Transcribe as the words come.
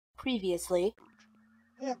Previously.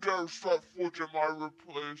 Who dares step foot in my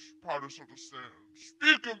replace Palace of the Sands?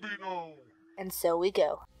 Speak and be known! And so we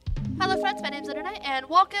go. Hello friends, my name's Lunernight, and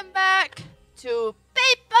welcome back to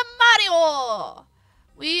Paper Mario!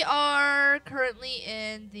 We are currently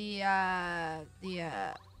in the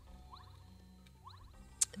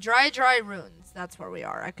Dry Ruins. That's where we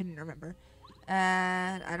are. I couldn't remember.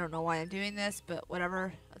 And I don't know why I'm doing this, but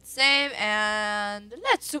whatever. Let's save, and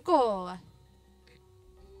let's go!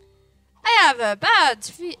 I have a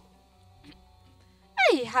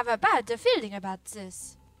bad feeling about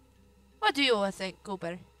this. What do you think,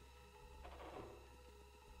 Cooper?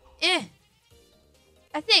 I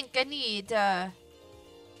think I need a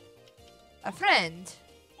friend.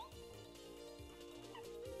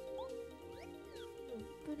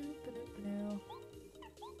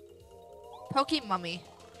 Pokemummy.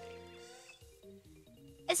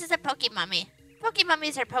 This is a Pokemummy.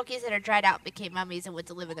 Pokemummies are Pokies that are dried out, became mummies, and went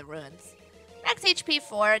to live in the ruins. Max HP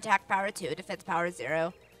 4, attack power 2, defense power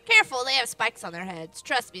 0. Careful, they have spikes on their heads.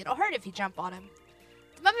 Trust me, it'll hurt if you jump on them.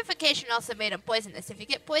 The mummification also made them poisonous. If you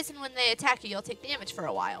get poisoned when they attack you, you'll take damage for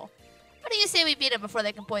a while. What do you say we beat them before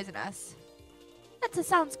they can poison us? That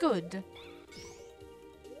sounds good.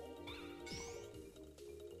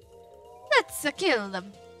 Let's kill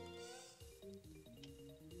them.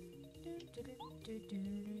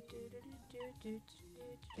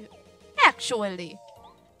 Actually,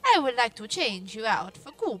 I would like to change you out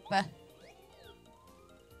for Koopa.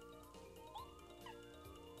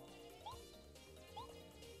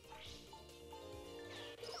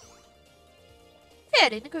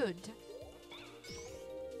 Very good.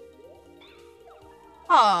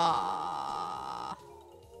 Ah,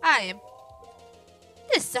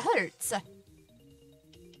 this hurts.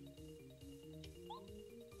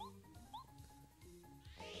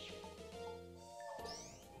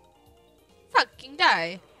 Fucking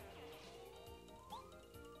die.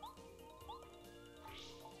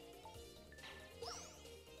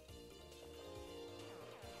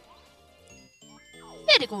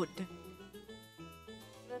 Very good.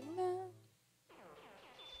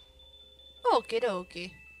 Okie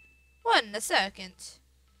dokie. 1 second.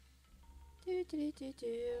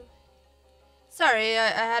 Sorry, I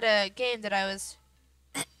had a game that I was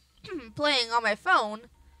playing on my phone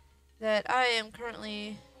that I am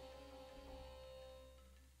currently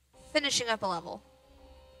finishing up a level.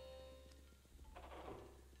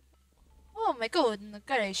 Oh my goodness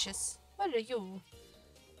gracious. What are you?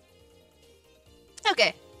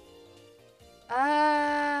 Okay.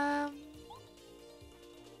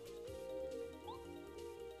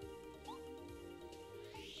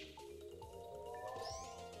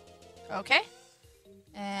 Okay.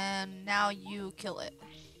 And now you kill it.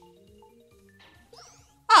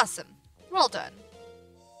 Awesome. Well done.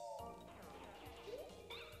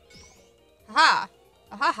 Haha.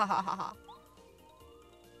 Ha ha ha ha ha.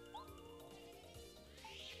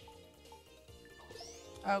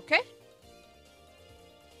 Okay.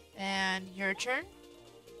 And your turn.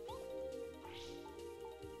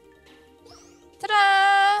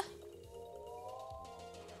 Ta-da!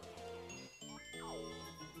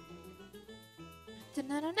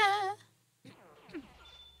 Da-na-na-na.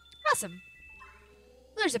 Awesome.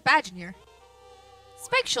 There's a badge in here.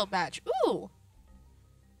 Spike shield badge. Ooh.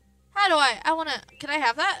 How do I wanna, can I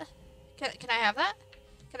have that? Can I have that?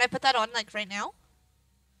 Can I put that on, like, right now?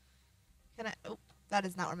 Can I, oh, that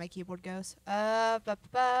is not where my keyboard goes.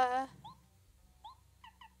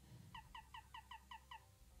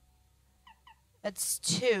 That's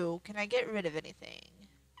 2. Can I get rid of anything?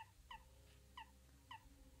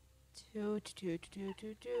 2.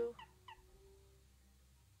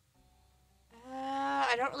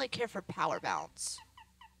 I don't really care for power bounce.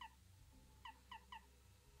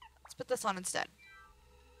 Let's put this on instead.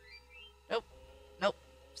 Nope. Nope.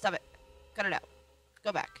 Stop it. Cut it out.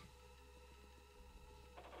 Go back.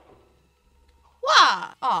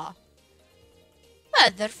 Wah! Aw.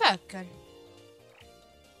 Motherfucker.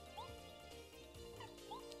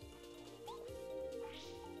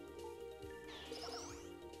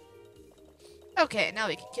 Okay, now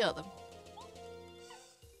we can kill them.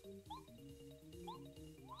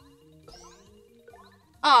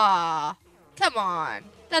 Ah, come on.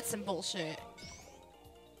 That's some bullshit.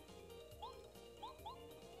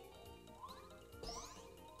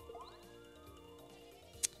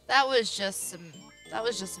 That was just some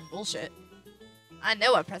bullshit. I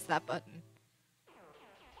know I pressed that button.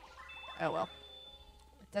 Oh well.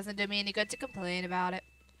 It doesn't do me any good to complain about it.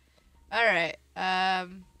 Alright,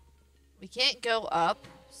 we can't go up,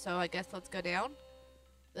 so I guess let's go down.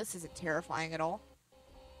 This isn't terrifying at all.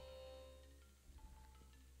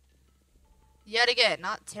 Yet again,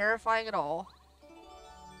 not terrifying at all.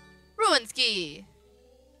 Ruin ski.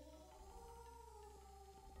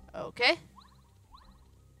 Okay.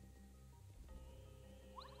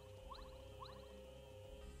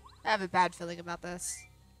 I have a bad feeling about this.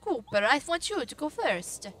 Cooper, I want you to go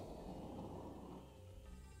first.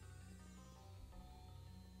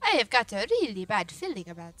 I have got a really bad feeling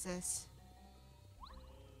about this.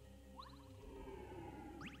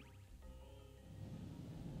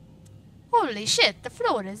 Holy shit, the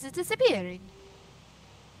floor is disappearing.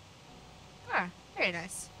 Ah, very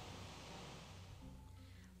nice.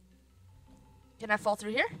 Can I fall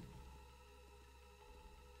through here?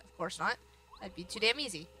 Of course not. That'd be too damn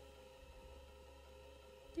easy.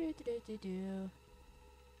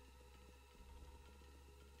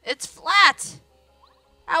 It's flat!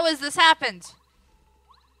 How has this happened?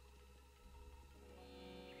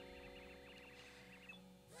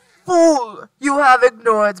 Fool! You have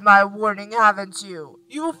ignored my warning, haven't you?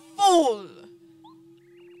 You fool!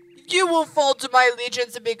 You will fall to my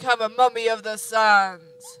allegiance and become a mummy of the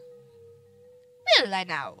sands. Will I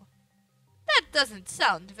now? That doesn't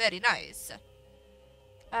sound very nice.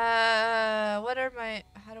 What are my...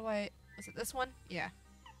 How do I... Was it this one? Yeah.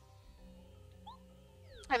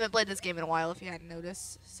 I haven't played this game in a while, if you hadn't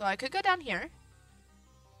noticed. So I could go down here.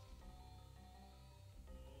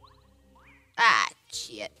 Ah,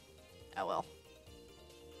 shit. Oh well.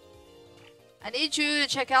 I need you to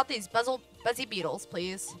check out these buzzy beetles,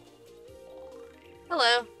 please.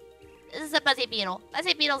 Hello. This is a buzzy beetle.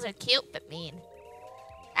 Buzzy beetles are cute, but mean.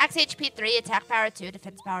 Max HP 3, attack power 2,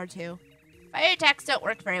 defense power 2. Fire attacks don't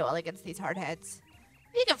work very well against these hardheads.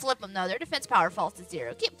 You can flip them though, their defense power falls to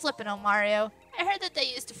 0. Keep flipping them, Mario. I heard that they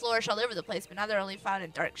used to flourish all over the place, but now they're only found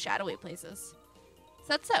in dark, shadowy places. Is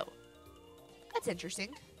that so? That's interesting.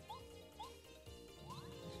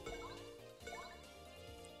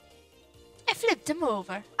 I flipped him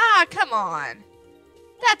over. Ah, come on.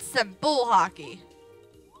 That's some bull hockey.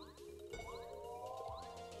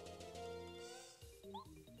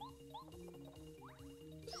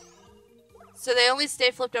 So they only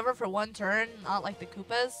stay flipped over for one turn, not like the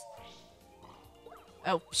Koopas?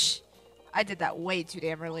 Oh, psh. I did that way too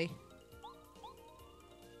damn early.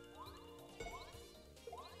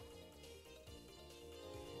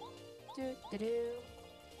 Do do do.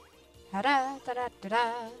 Ha da da da da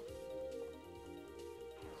da.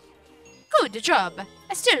 Good job.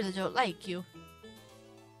 I still don't like you.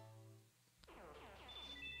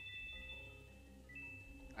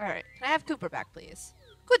 Alright, can I have Cooper back, please?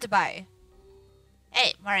 Goodbye.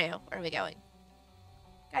 Hey, Mario, where are we going?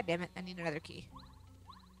 God damn it, I need another key.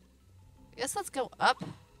 I guess let's go up.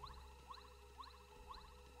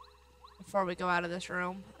 Before we go out of this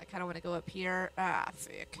room. I kind of want to go up here. Ah,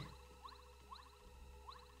 fuck.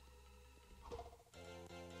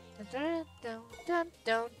 Dun, dun, dun,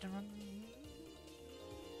 dun, dun.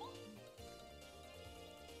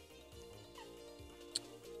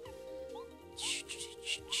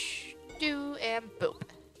 Do and boop.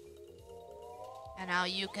 And now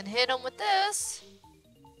you can hit him with this.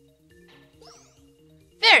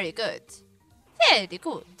 Very good. Very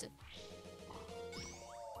good. The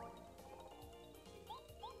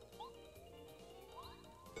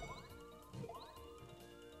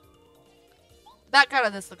background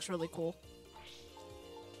of this looks really cool.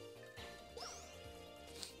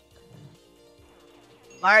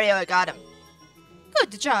 Mario, I got him.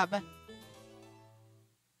 Good job.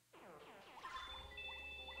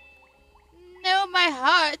 No, my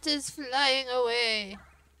heart is flying away.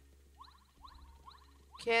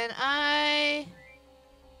 Can I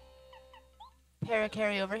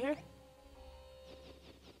para-carry over here?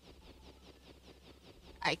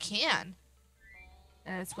 I can.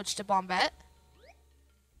 And switch to Bombette.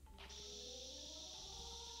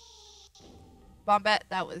 Bombette,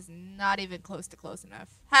 that was not even close to close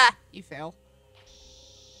enough. Ha! You fail.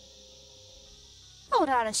 Hold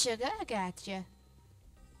on a sugar, I got you.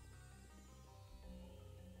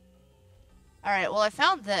 Alright, well I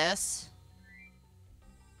found this.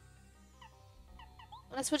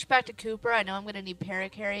 I'm gonna switch back to Cooper. I know I'm gonna need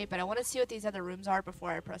para-carry, but I want to see what these other rooms are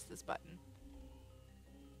before I press this button.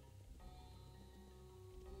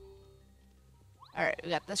 Alright, we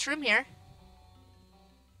got this room here.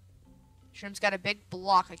 This room's got a big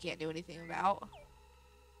block I can't do anything about.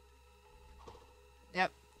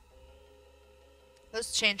 Yep.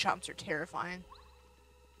 Those chain chomps are terrifying.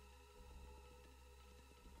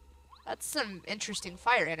 That's some interesting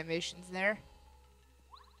fire animations there.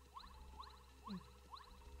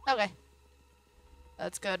 Okay.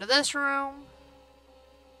 Let's go to this room.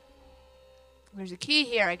 There's a key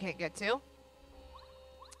here I can't get to.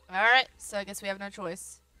 Alright, so I guess we have no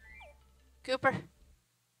choice. Cooper.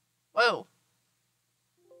 Whoa.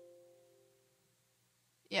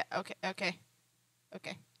 Yeah, okay, okay.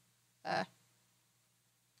 Okay.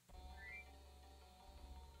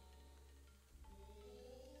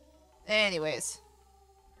 Anyways.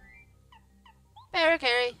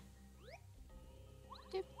 Barricade.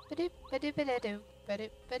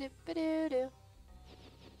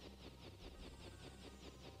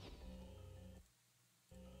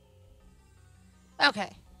 Okay.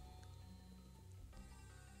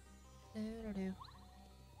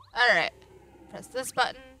 Alright. Press this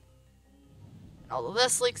button. And all of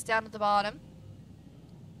this leaks down at the bottom.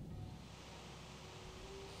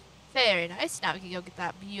 Very nice. Now we can go get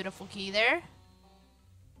that beautiful key there.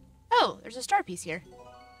 Oh, there's a star piece here.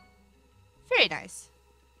 Very nice.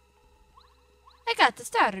 I got the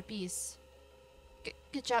star piece.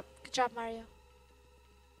 Good job. Good job, Mario.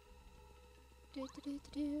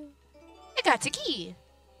 I got the key.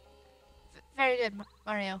 Very good,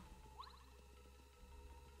 Mario.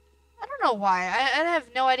 I don't know why. I have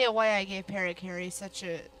no idea why I gave Parakarry such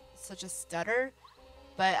a stutter,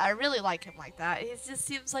 but I really like him like that. He just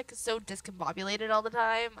seems like so discombobulated all the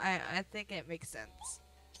time. I think it makes sense.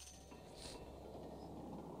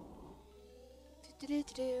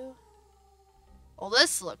 Well,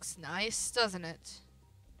 this looks nice, doesn't it?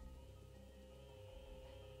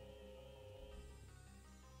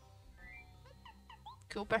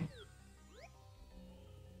 Cooper.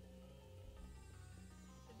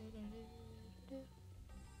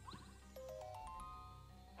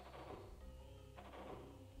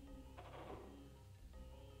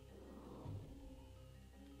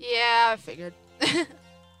 Yeah, I figured. Woohoo!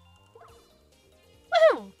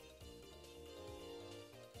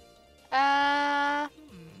 I'm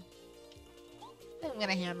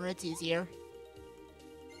gonna hammer, it's easier.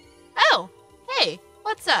 Oh! Hey!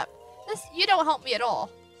 What's up? You don't help me at all.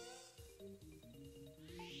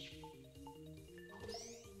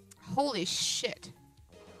 Holy shit.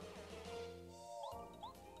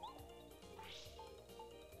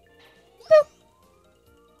 Boop!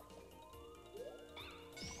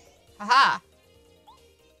 Haha!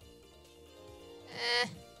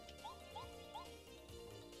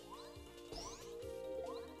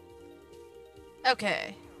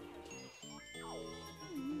 Okay.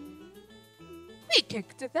 We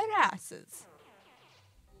kicked their asses.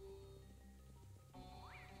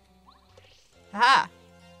 Haha.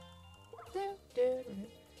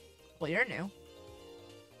 Well, you're new.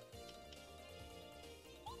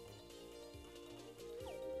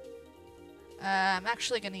 I'm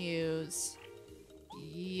actually gonna use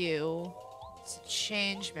you to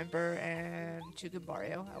change member and to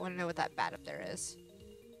Gumbario. I want to know what that bat up there is.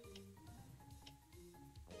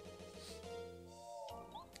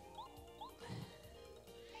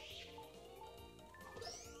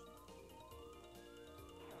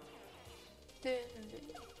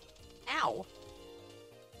 Ow.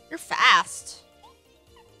 You're fast.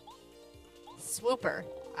 Swooper.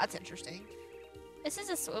 That's interesting. This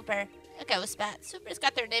is a swooper. A ghost bat. Swoopers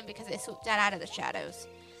got their name because they swoop down out of the shadows.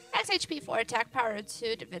 Max HP 4, attack power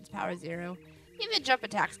 2, defense power 0. Even jump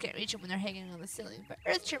attacks can't reach them when they're hanging on the ceiling, but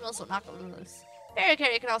Earth Tremors will knock them loose.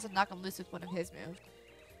 Parakarry can also knock them loose with one of his moves.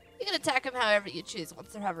 You can attack them however you choose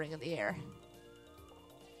once they're hovering in the air.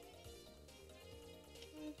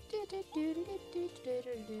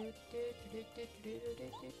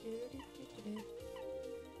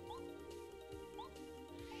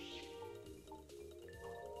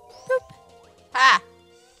 Boop. Ha!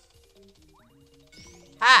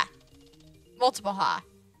 Ha! Multiple ha.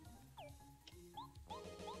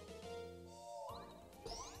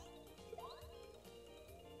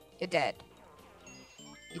 You're dead.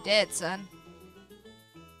 You're dead, son.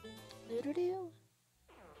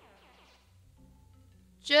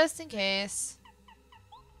 Just in case.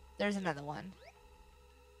 There's another one.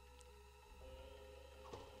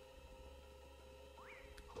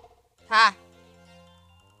 Ha!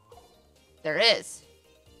 There is.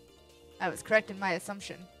 I was correct in my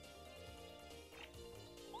assumption.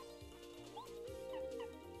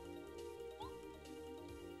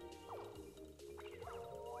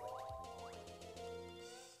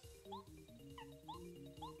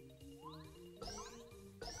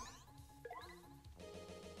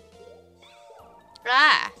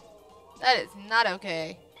 Ah! That is not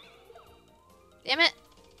okay. Damn it.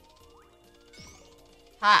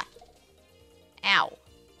 Ha. Ow.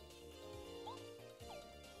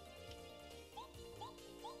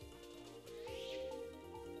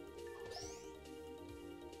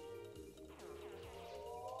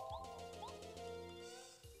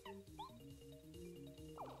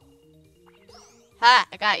 Ha!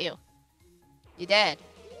 I got you. You dead.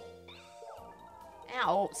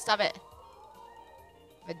 Ow, stop it.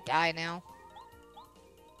 I'm gonna die now.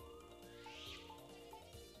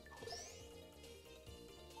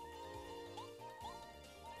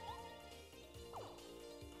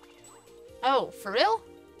 Oh, for real?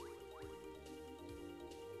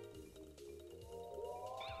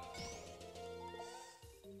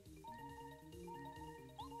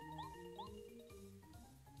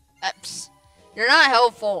 Psst. You're not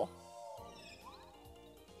helpful.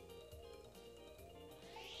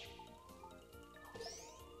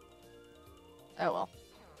 Oh well.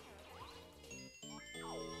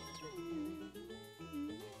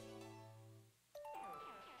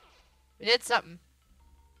 We did something.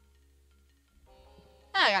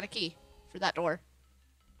 Ah, I got a key for that door.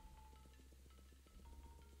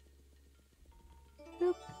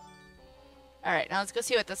 Boop. Alright, now let's go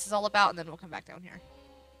see what this is all about, and then we'll come back down here.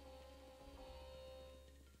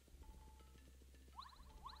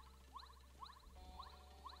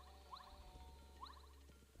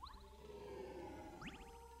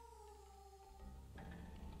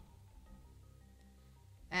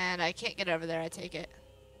 And I can't get over there, I take it.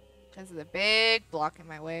 Because of the big block in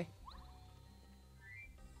my way.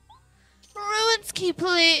 Ruins key,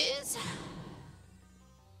 please!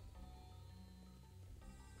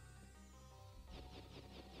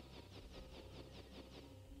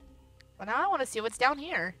 Well, now I want to see what's down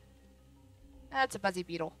here. That's a buzzy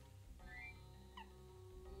beetle.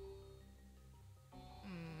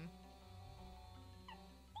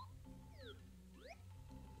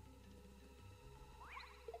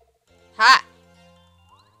 Ha!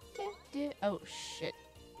 Oh, shit.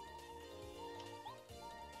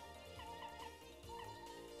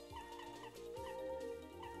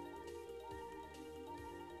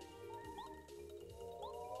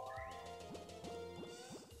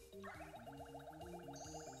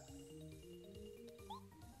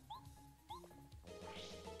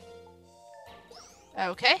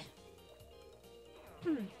 Okay.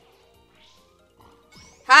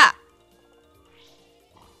 Ha!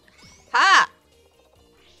 Ha!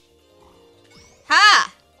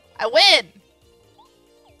 Ha! I win!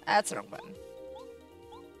 That's the wrong button.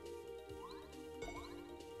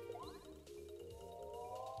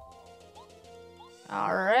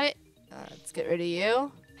 Alright. Let's get rid of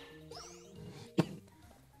you.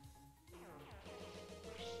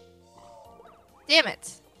 Damn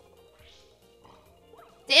it.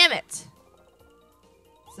 Damn it!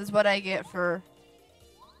 This is what I get for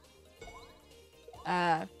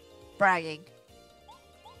bragging.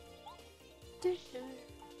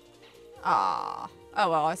 Ah. Oh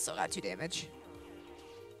well, I still got 2 damage.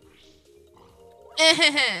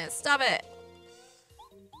 Stop it.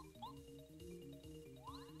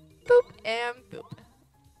 Boop and boop.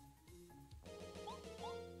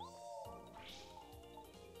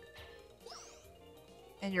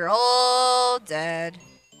 And you're all dead.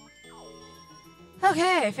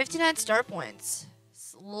 Okay, 59 star points.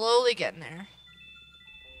 Slowly getting there.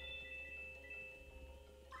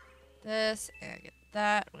 This, and get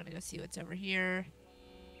that. We're gonna go see what's over here.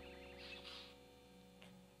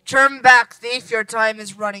 Turn back, thief. Your time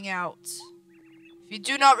is running out. If you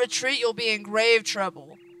do not retreat, you'll be in grave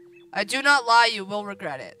trouble. I do not lie, you will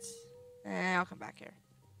regret it. I'll come back here.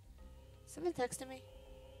 Somebody texted me?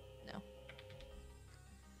 No.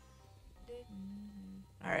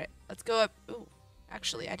 Alright, let's go up. Ooh.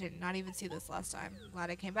 Actually, I did not even see this last time. I'm glad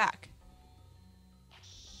I came back.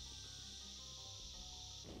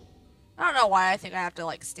 I don't know why I think I have to,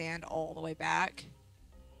 like, stand all the way back.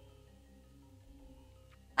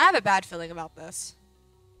 I have a bad feeling about this.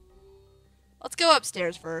 Let's go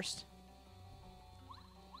upstairs first.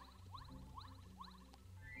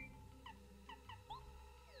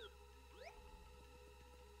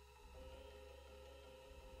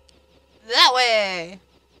 That way!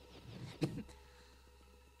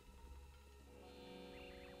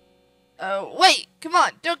 Wait! Come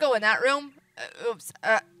on! Don't go in that room! Oops.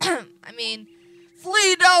 I mean,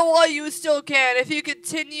 flee now while you still can. If you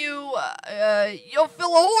continue, you'll feel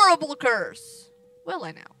a horrible curse. Will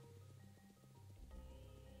I now?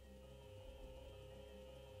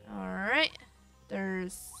 Alright.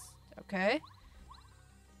 There's... Okay.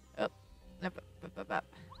 Oh. Up.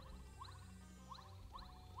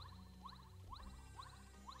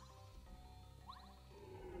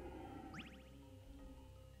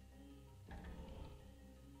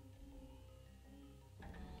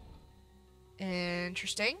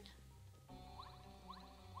 Interesting.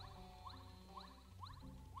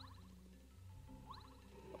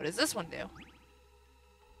 What does this one do?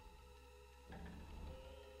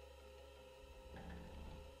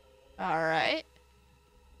 Alright.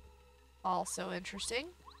 Also interesting.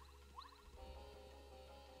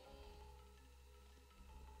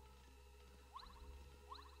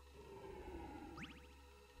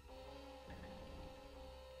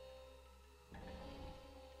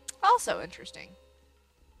 also interesting.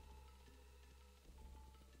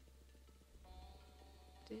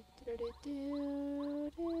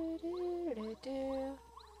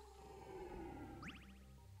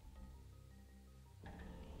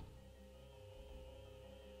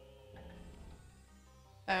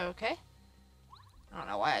 Okay. I don't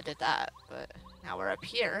know why I did that, but now we're up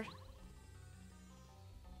here.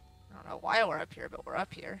 I don't know why we're up here, but we're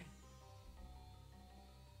up here.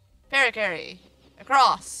 Paracarry.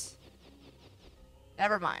 Across.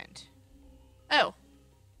 Never mind. Oh.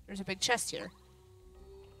 There's a big chest here.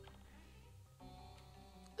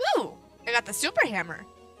 Ooh! I got the super hammer.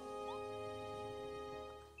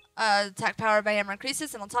 Attack power by hammer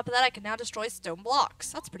increases, and on top of that I can now destroy stone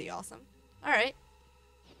blocks. That's pretty awesome. Alright.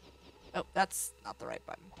 Oh, that's not the right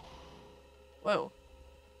button. Whoa.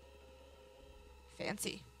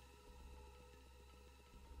 Fancy.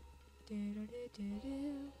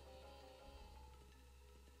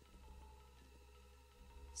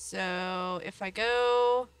 So, if I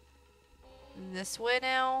go this way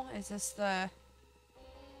now, is this the...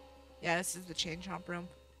 Yeah, this is the chain chomp room.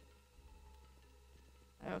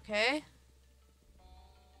 Okay.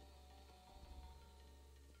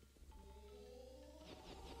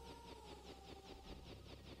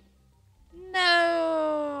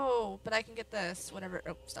 No! But I can get this, whatever.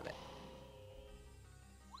 Oh, stop it.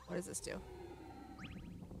 What does this do?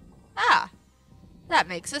 Ah! That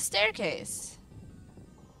makes a staircase.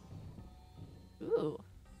 Ooh.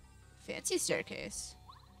 Fancy staircase.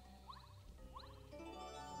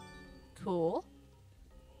 Cool.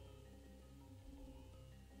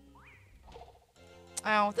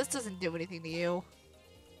 Oh, this doesn't do anything to you.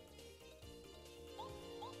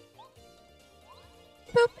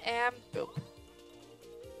 Boop and boop.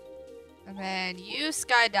 And then you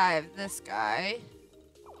skydive this guy.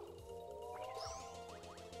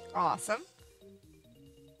 Awesome.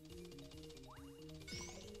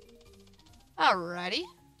 Alrighty.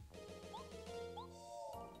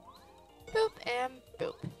 Boop and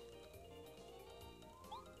boop.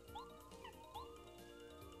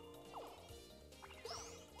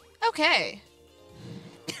 Okay.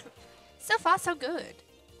 So far, so good.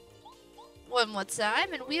 One more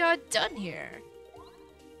time, and we are done here.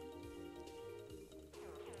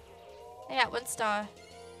 I got 1 star.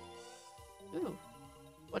 Ooh.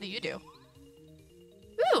 What do you do?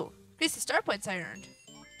 Ooh! Increase the star points I earned.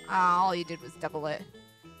 Ah, all you did was double it.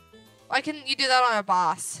 Why couldn't you do that on a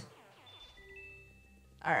boss?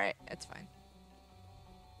 Alright, that's fine.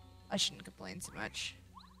 I shouldn't complain too much.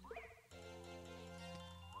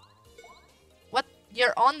 What?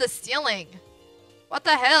 You're on the ceiling! What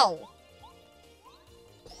the hell?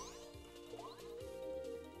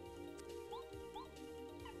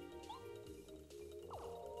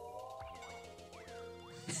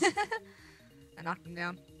 I knocked him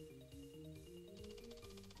down.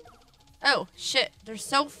 Oh, shit. They're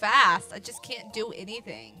so fast. I just can't do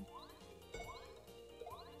anything.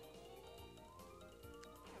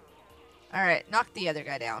 Alright, knock the other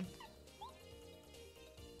guy down.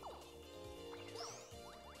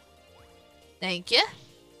 Thank you.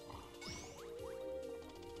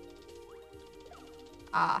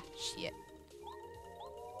 Ah, shit.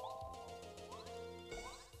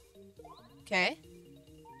 Okay.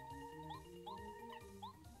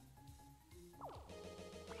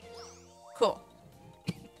 Cool.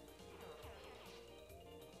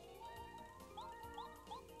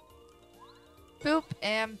 Boop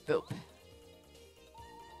and boop.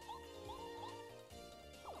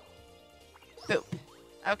 Boop.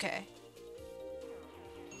 Okay.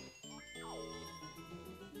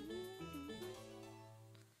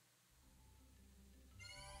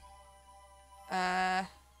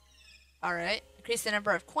 Alright. Increase the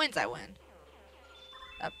number of coins I win.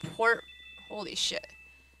 That poor... Holy shit.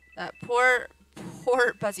 That poor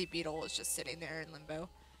Buzzy Beetle was just sitting there in limbo.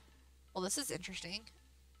 Well, this is interesting.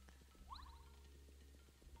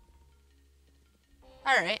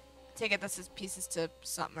 Alright. Take it this is pieces to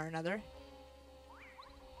something or another.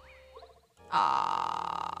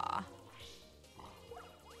 Ah.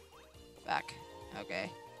 Back.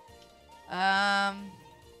 Okay.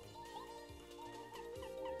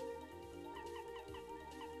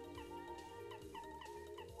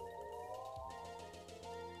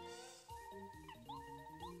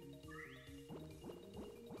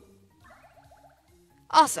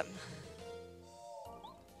 Awesome.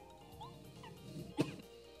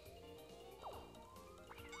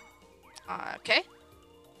 Okay.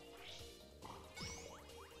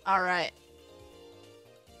 All right.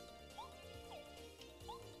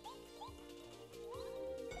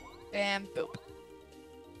 And boop.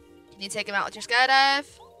 Can you take him out with your skydive?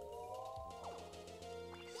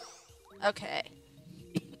 Okay.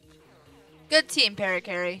 Good team,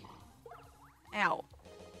 Parakarry. Ow.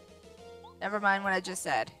 Never mind what I just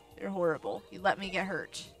said. You're horrible. You let me get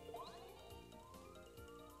hurt.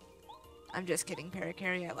 I'm just kidding,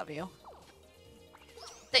 Parakarry. I love you.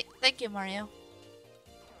 Thank you, Mario.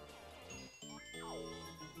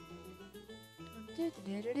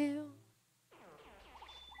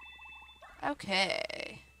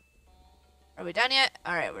 Okay. Are we done yet?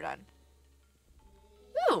 Alright, we're done.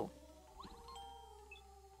 Ooh.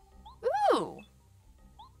 Ooh.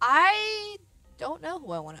 I don't know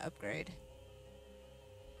who I want to upgrade.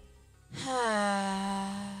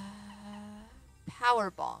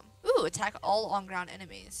 Power Bomb. Ooh, attack all on-ground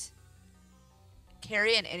enemies.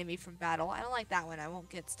 Carry an enemy from battle. I don't like that one. I won't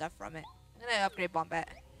get stuff from it. I'm gonna upgrade Bombette.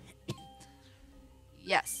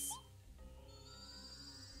 Yes.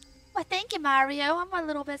 Well, thank you, Mario. I'm a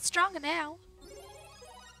little bit stronger now.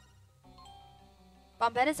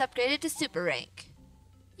 Bombette is upgraded to Super Rank.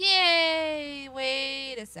 Yay!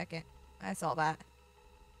 Wait a second. I saw that.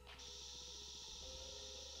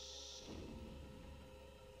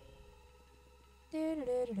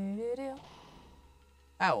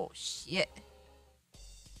 Oh, shit.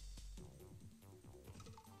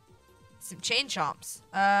 Some chain chomps.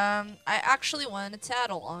 I actually want to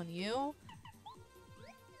tattle on you.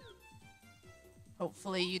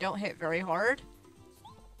 Hopefully you don't hit very hard.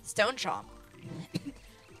 Stone chomp.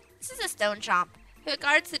 This is a stone chomp who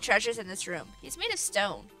guards the treasures in this room. He's made of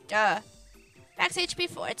stone. Duh. Max HP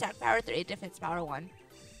 4, attack power 3, defense power 1.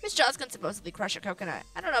 His jaws can supposedly crush a coconut.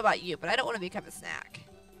 I don't know about you, but I don't want to become a snack.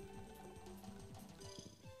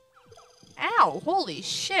 Ow, holy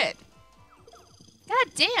shit. God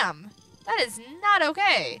damn. That is not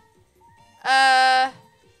okay.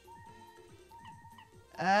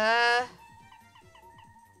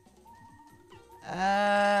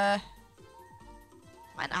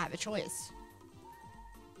 Might not have a choice.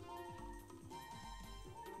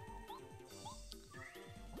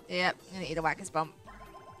 Yep, I'm gonna eat a Wackus bump.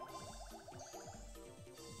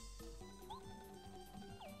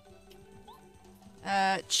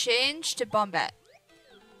 Change to Bombette.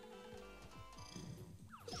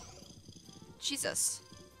 Jesus.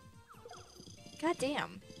 God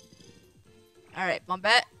damn. Alright,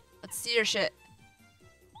 Bombette, let's see your shit.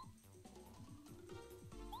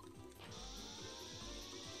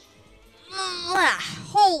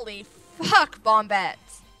 Holy fuck, Bombette.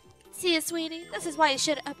 See you, sweetie. This is why you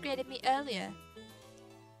should have upgraded me earlier.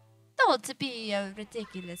 Don't be a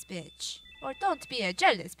ridiculous bitch. Or don't be a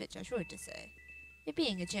jealous bitch, I should say. You're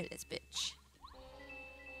being a jealous bitch.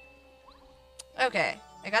 Okay,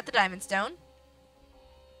 I got the diamond stone.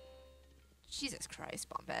 Jesus Christ,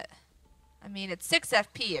 Bombette. I mean, it's 6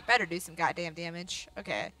 FP. It better do some goddamn damage.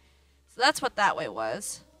 Okay, so that's what that way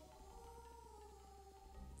was.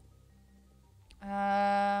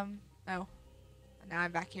 Oh. Now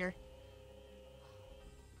I'm back here.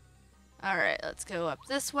 Alright, let's go up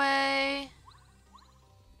this way.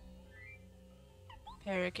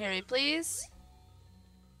 Parakarry, please.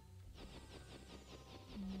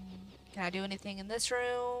 Can I do anything in this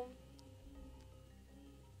room?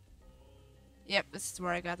 Yep, this is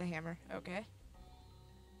where I got the hammer. Okay.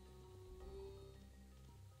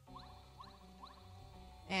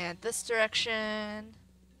 And this direction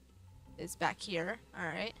is back here.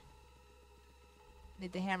 Alright.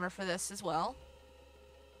 Need the hammer for this as well.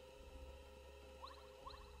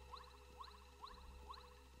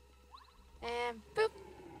 And boop.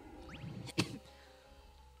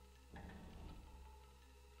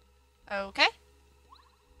 Okay.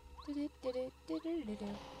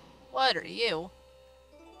 What are you?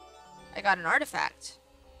 I got an artifact.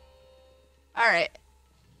 Alright.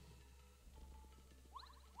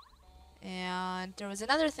 And there was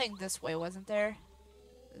another thing this way, wasn't there?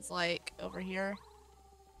 It's like over here.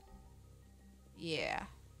 Yeah.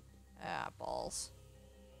 Ah, balls.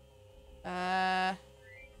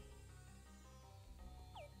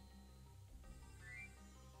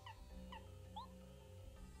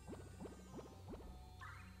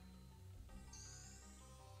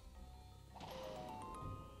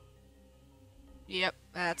 Yep,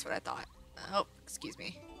 that's what I thought. Oh, excuse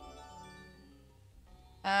me.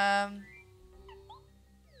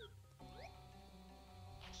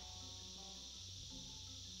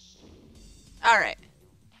 Alright.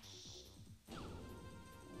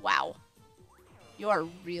 Wow. You are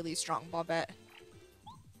really strong, Bombette.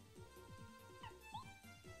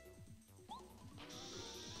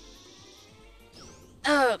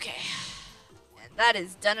 Okay. And that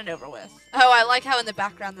is done and over with. Oh, I like how in the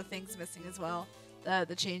background the thing's missing as well.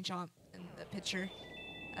 The chain chomp in the picture.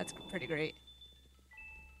 That's pretty great.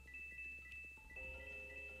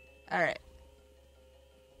 Alright.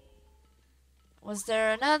 Was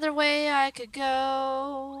there another way I could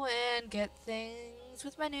go and get things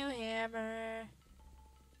with my new hammer?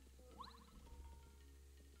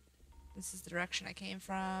 This is the direction I came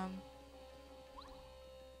from.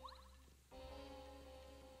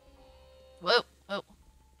 Whoa, whoa.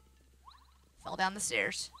 Fell down the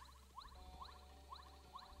stairs.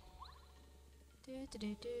 I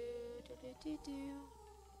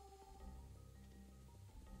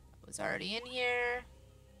was already in here.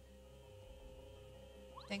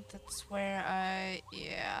 I think that's where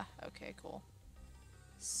yeah, okay, cool.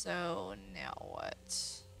 So, now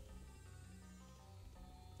what?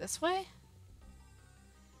 This way?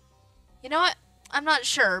 You know what? I'm not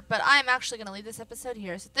sure, but I'm actually going to leave this episode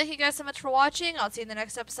here. So thank you guys so much for watching. I'll see you in the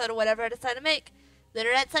next episode of whatever I decide to make.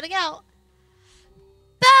 Lunernight signing out.